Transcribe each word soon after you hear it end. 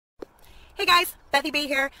Hey guys, Bethy B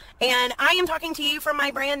here, and I am talking to you from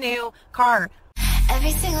my brand new car.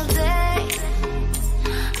 Every single day,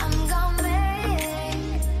 I'm gonna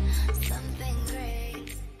make something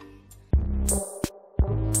great.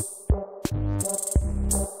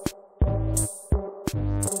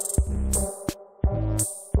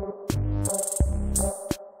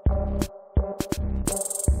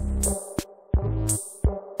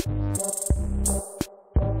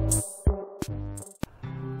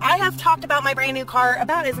 I have talked about my brand new car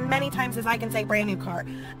about as many times as I can say brand new car.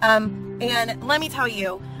 And let me tell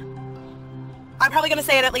you, I'm probably going to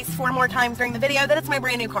say it at least 4 more times during the video that it's my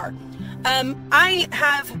brand new car. I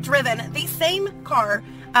have driven the same car,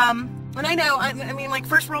 and I know, I mean, like,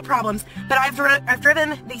 first world problems, but I've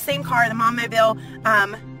driven the same car, the Mom Mobile,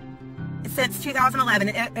 since 2011.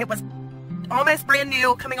 It was almost brand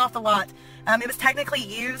new, coming off the lot. It was technically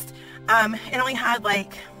used. It only had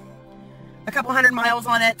like a couple hundred miles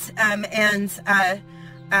on it, and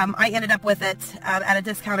I ended up with it at a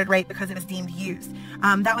discounted rate because it was deemed used.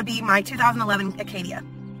 That would be my 2011 Acadia.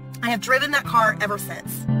 I have driven that car ever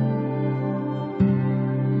since.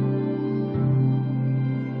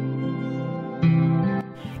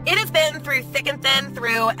 It has been through thick and thin,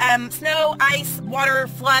 through snow, ice, water,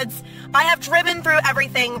 floods. I have driven through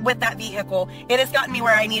everything with that vehicle. It has gotten me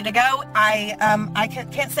where I need to go. I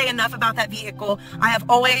can't say enough about that vehicle. I have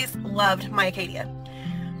always loved my Acadia.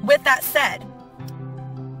 With that said,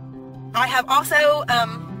 I have also,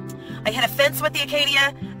 I hit a fence with the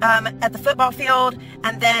Acadia at the football field,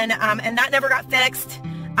 and then, and that never got fixed.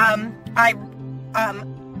 I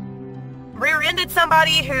rear-ended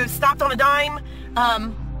somebody who stopped on a dime,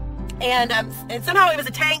 and somehow it was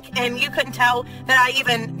a tank, and you couldn't tell that I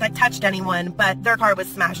even touched anyone, but their car was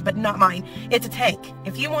smashed, but not mine. It's a tank.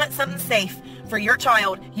 If you want something safe for your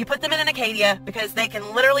child, you put them in an Acadia, because they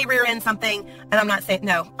can literally rear end something. And I'm not saying,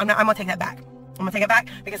 no, I'm gonna take that back. I'm gonna take it back,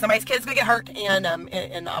 because somebody's kid's gonna get hurt, and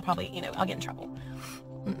I'll probably, I'll get in trouble.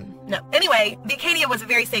 No. Anyway, the Acadia was a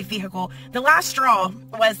very safe vehicle. The last straw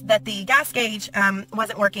was that the gas gauge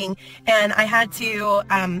wasn't working, and I had to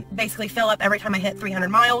basically fill up every time I hit 300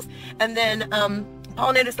 miles. And then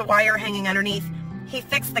Paul noticed a wire hanging underneath. He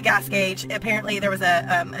fixed the gas gauge. Apparently there was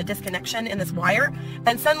a disconnection in this wire,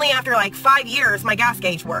 and suddenly after like 5 years, my gas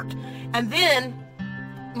gauge worked. And then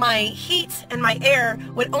my heat and my air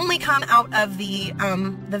would only come out of the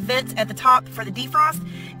vent at the top for the defrost,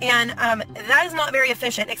 and that is not very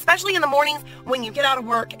efficient, especially in the mornings when you get out of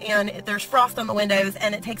work and there's frost on the windows,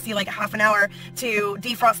 and it takes you like a half an hour to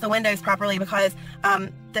defrost the windows properly, because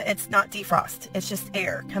it's not defrost, it's just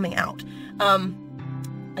air coming out.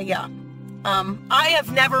 Yeah. I have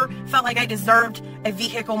never felt like I deserved a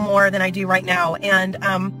vehicle more than I do right now, and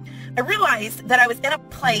I realized that I was in a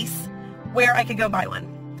place where I could go buy one.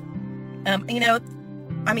 I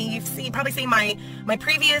mean, you've probably seen my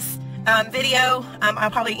previous video.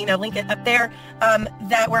 I'll probably, link it up there,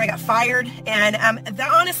 where I got fired. And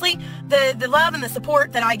that, honestly, the love and the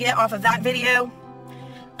support that I get off of that video,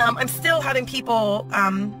 I'm still having people,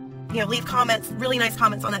 leave comments, really nice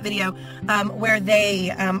comments on that video, where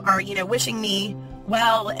they are, wishing me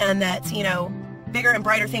well, and that, bigger and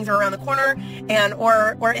brighter things are around the corner, and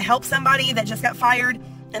or it helps somebody that just got fired,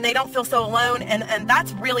 and they don't feel so alone, and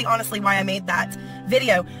that's really honestly why I made that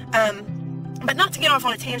video. But not to get off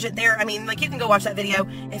on a tangent there, I mean, like, you can go watch that video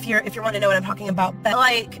if you want to know what I'm talking about. But,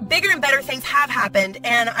 like, bigger and better things have happened,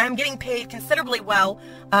 and I'm getting paid considerably well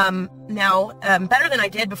now, better than I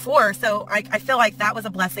did before, so I feel like that was a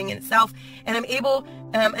blessing in itself, and I'm able,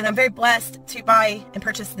 and I'm very blessed to buy and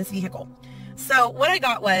purchase this vehicle. So what I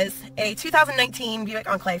got was a 2019 Buick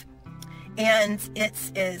Enclave, and it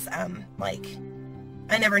is, like,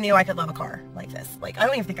 I never knew I could love a car like this. Like, I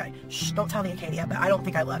don't even think don't tell the Acadia, but I don't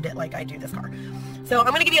think I loved it like I do this car. So I'm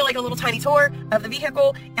going to give you like a little tiny tour of the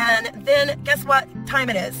vehicle, and then guess what time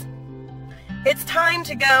it is? It's time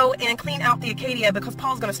to go and clean out the Acadia, because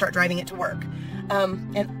Paul's going to start driving it to work.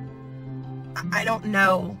 And I don't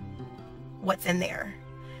know what's in there.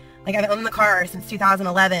 Like, I've owned the car since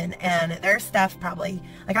 2011, and there's stuff probably,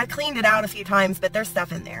 like, I've cleaned it out a few times, but there's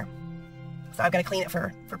stuff in there. So I've got to clean it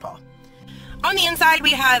for Paul. On the inside,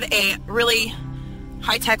 we have a really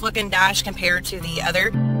high-tech looking dash compared to the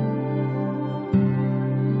other.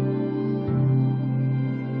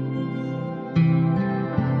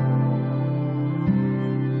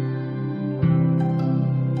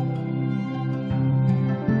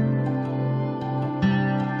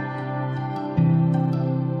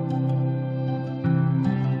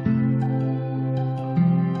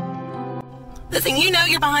 Listen,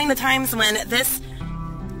 you're behind the times when this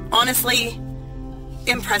honestly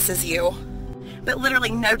impresses you. but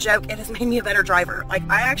literally, no joke, it has made me a better driver. Like,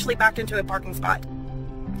 I actually backed into a parking spot.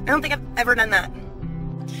 I don't think I've ever done that.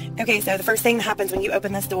 Okay, so the first thing that happens when you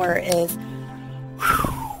open this door is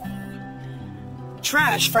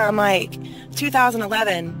trash from like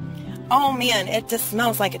 2011. Oh man, it just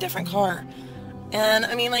smells like a different car. And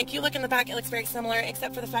I mean, like, you look in the back, it looks very similar,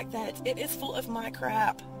 except for the fact that it is full of my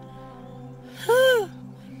crap.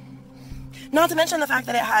 Not to mention the fact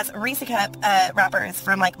that it has Reese Cup wrappers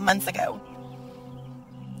from like months ago.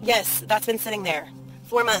 Yes, that's been sitting there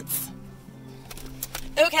 4 months.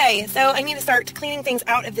 Okay, so I need to start cleaning things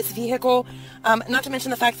out of this vehicle. Not to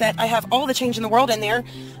mention the fact that I have all the change in the world in there.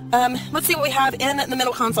 Let's see what we have in the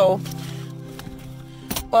middle console.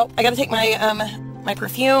 Well, I gotta take my my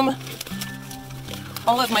perfume,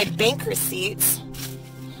 all of my bank receipts,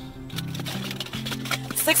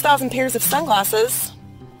 6,000 pairs of sunglasses,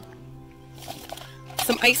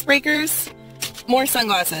 some icebreakers, more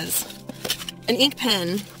sunglasses, an ink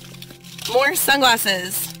pen, more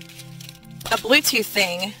sunglasses, a Bluetooth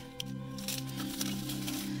thing,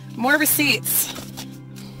 more receipts,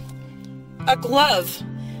 a glove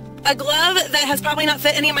that has probably not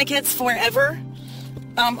fit any of my kids forever.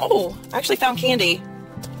 Oh, I actually found candy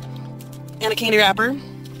and a candy wrapper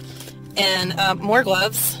and more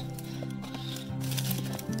gloves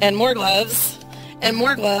and more gloves and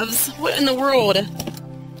more gloves. What in the world?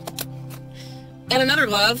 And another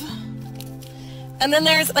glove. And then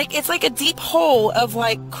there's like, it's like a deep hole of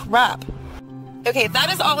like crap. Okay,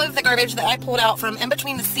 that is all of the garbage that I pulled out from in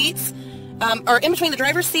between the seats, or in between the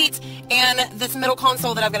driver's seat and this middle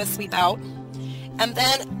console that I've got to sweep out. And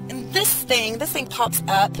then this thing pops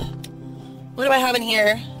up. What do I have in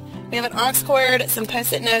here? We have an aux cord, some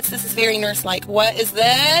post-it notes. This is very nurse-like. What is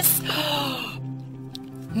this?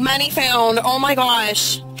 Money found. Oh my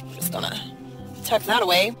gosh. Just gonna tuck that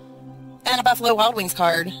away. And a Buffalo Wild Wings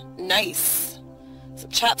card. Nice.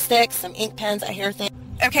 Some chapsticks, some ink pens, a hair thing.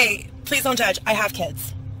 Okay, please don't judge. I have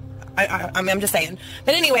kids. I'm just saying.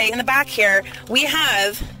 But anyway, in the back here, we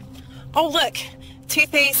have, oh look,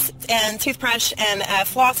 toothpaste and toothbrush and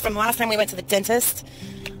floss from the last time we went to the dentist.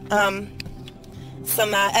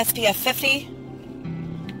 Some SPF 50.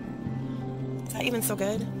 Is that even so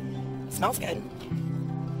good? It smells good.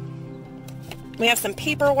 We have some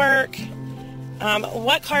paperwork.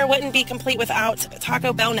 What car wouldn't be complete without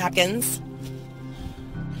Taco Bell napkins?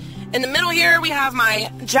 In the middle here, we have my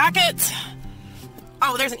jacket.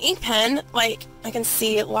 Oh, there's an ink pen, like I can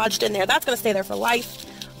see it lodged in there. That's going to stay there for life.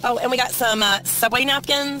 Oh, and we got some Subway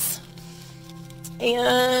napkins.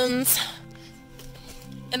 And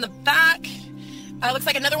in the back, looks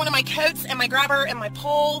like another one of my coats and my grabber and my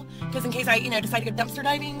pole, because in case I, decide to go dumpster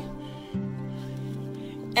diving.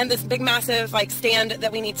 And this big, massive, like, stand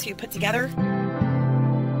that we need to put together.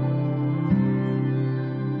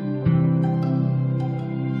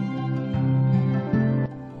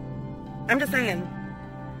 I'm just saying,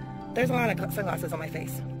 there's a lot of sunglasses on my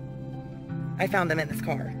face. I found them in this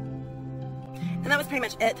car. And that was pretty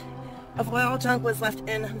much it of what all junk was left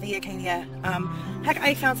in the Acadia. Heck,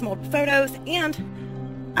 I found some old photos,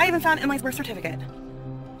 and I even found Emily's birth certificate.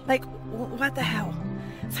 Like, what the hell?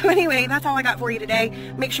 So anyway, that's all I got for you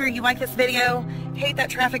today. Make sure you like this video, hate that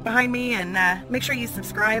traffic behind me, and make sure you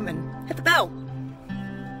subscribe and hit the bell.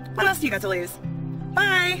 What else do you got to lose?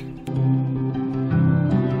 Bye!